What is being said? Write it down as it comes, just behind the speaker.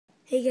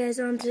Hey guys,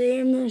 today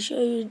I'm going to show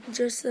you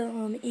just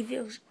the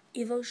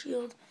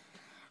evosheld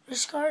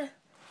wrist guard,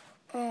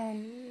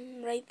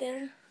 right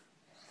there.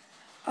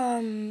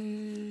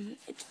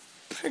 It's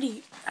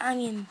pretty,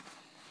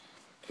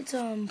 it's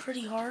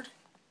pretty hard.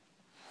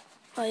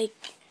 Like,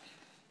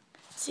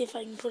 see if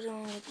I can put it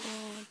on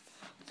with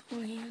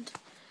one hand.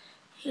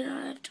 Here,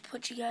 I have to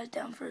put you guys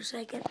down for a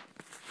second.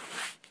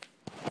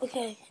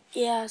 Okay,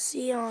 yeah,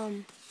 see,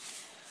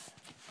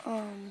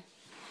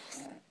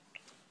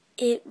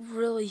 it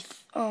really,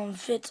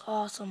 fits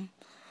awesome.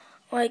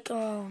 Like,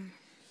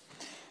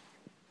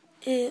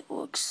 it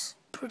looks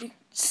pretty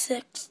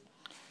sick.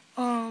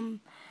 I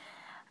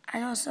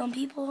know some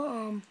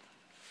people,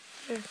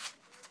 who,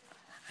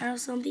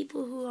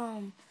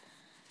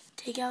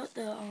 take out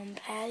the,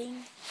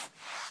 padding,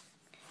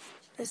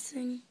 this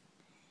thing,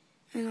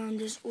 and,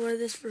 just wear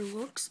this for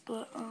looks,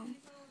 but,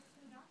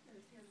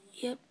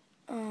 yep,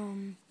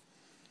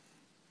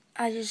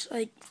 I just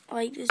like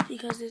this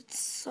because it's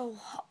so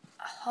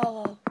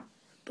hollow.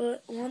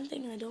 But one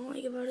thing I don't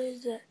like about it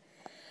is that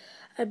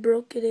I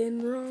broke it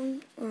in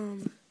wrong,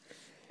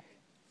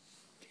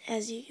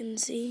 as you can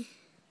see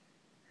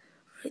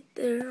right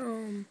there,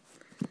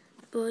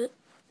 but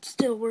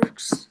still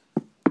works.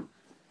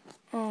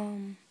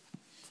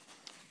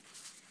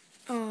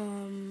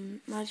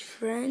 My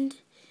friend,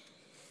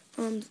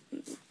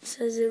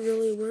 says it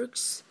really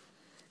works.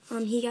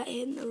 He got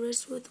hit in the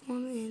wrist with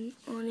one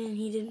and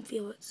he didn't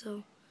feel it,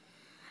 so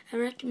I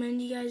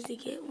recommend you guys to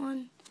get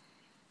one.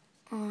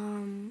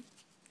 I'm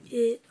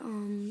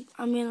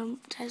gonna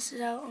test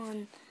it out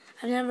on,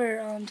 I've never,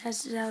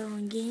 tested it out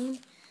on game,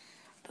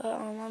 but,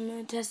 I'm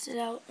gonna test it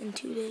out in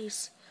 2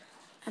 days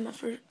at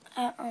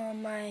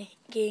my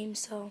game,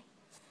 so,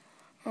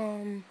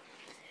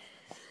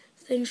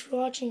 thanks for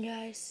watching,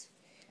 guys.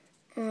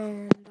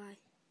 Bye.